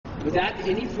Without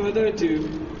any further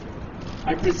ado,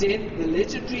 I present the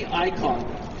legendary icon,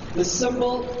 the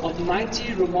symbol of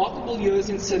 90 remarkable years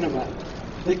in cinema,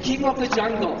 the king of the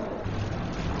jungle.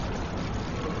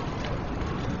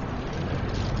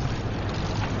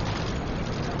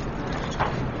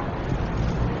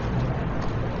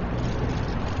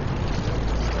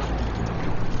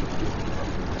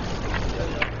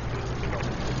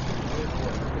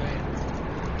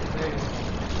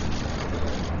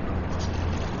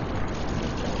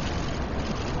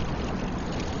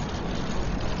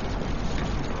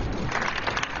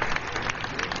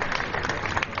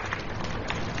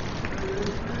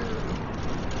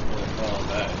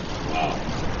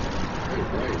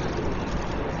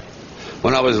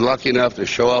 When I was lucky enough to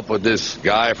show up with this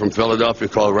guy from Philadelphia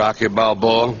called Rocky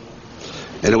Balboa,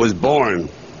 and it was born.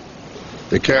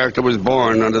 The character was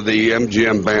born under the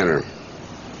MGM banner.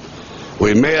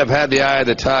 We may have had the eye of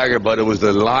the tiger, but it was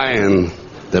the lion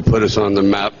that put us on the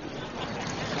map.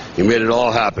 He made it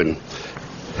all happen,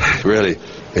 really.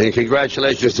 And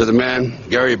congratulations to the man,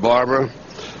 Gary Barber,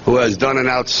 who has done an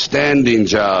outstanding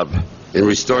job in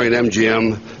restoring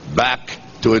MGM back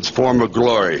to its former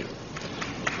glory.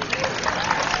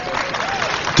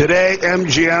 Today,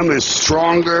 MGM is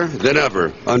stronger than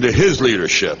ever under his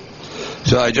leadership.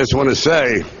 So I just want to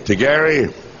say to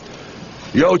Gary,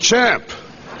 yo, champ,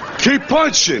 keep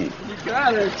punching. You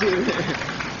got it, dude.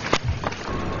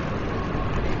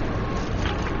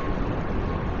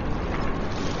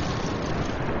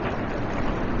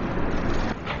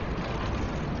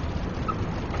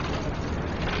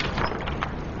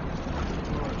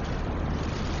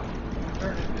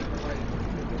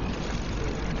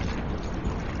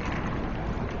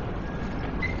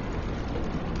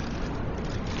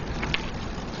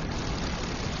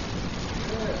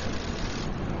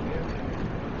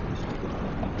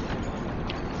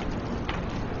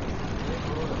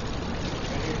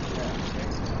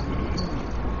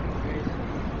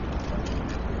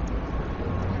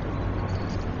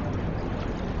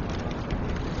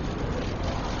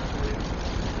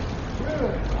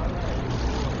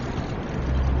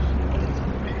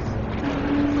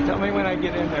 Tell me when I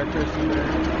get in there,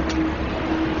 Christopher.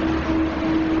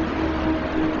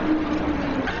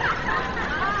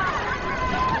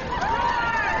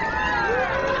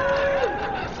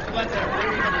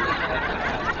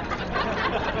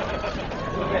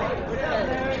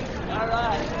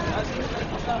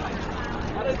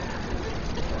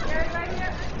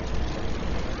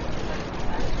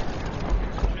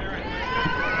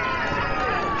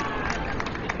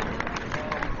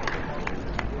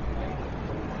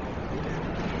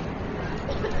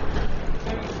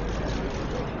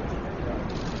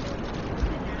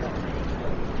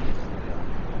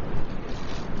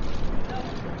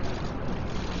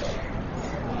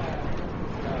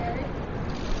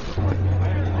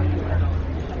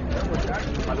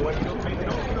 By the way,